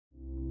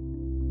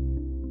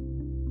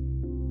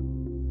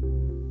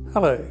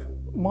Hello,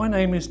 my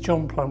name is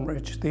John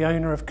Plumridge, the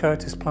owner of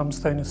Curtis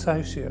Plumstone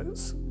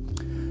Associates.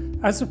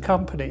 As a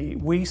company,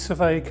 we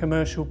survey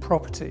commercial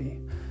property,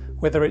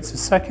 whether it's a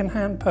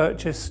second-hand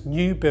purchase,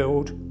 new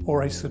build,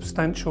 or a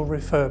substantial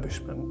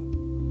refurbishment.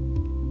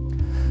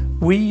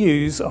 We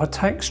use our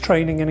tax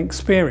training and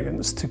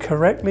experience to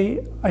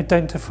correctly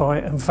identify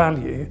and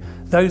value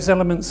those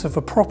elements of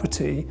a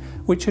property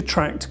which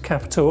attract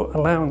capital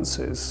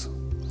allowances.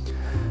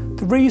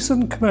 The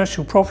reason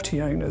commercial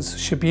property owners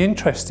should be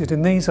interested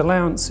in these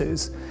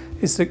allowances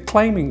is that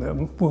claiming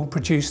them will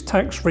produce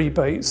tax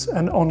rebates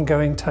and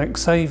ongoing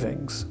tax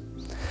savings.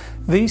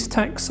 These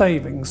tax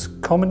savings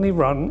commonly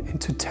run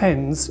into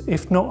tens,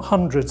 if not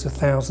hundreds of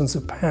thousands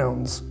of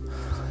pounds.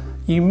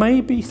 You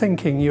may be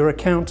thinking your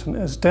accountant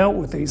has dealt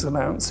with these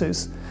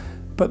allowances,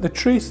 but the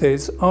truth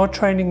is our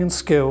training and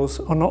skills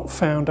are not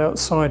found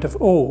outside of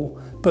all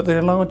but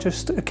the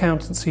largest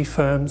accountancy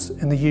firms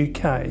in the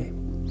UK.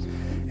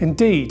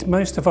 Indeed,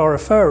 most of our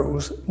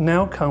referrals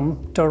now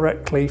come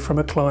directly from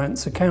a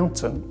client's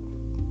accountant.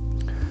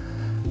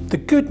 The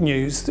good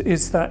news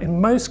is that in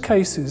most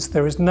cases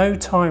there is no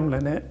time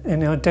limit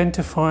in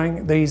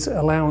identifying these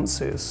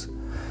allowances.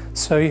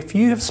 So if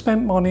you have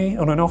spent money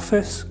on an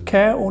office,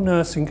 care or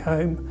nursing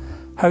home,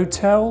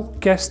 hotel,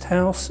 guest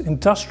house,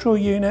 industrial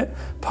unit,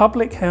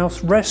 public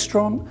house,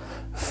 restaurant,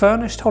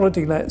 furnished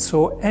holiday lets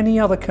or any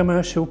other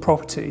commercial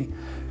property,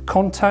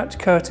 contact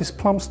Curtis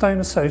Plumstone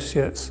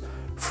Associates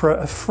for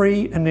a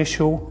free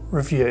initial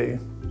review.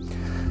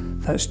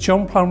 That's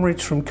John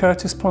Plumridge from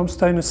Curtis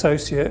Plumstone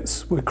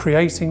Associates. We're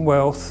creating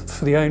wealth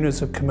for the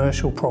owners of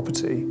commercial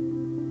property.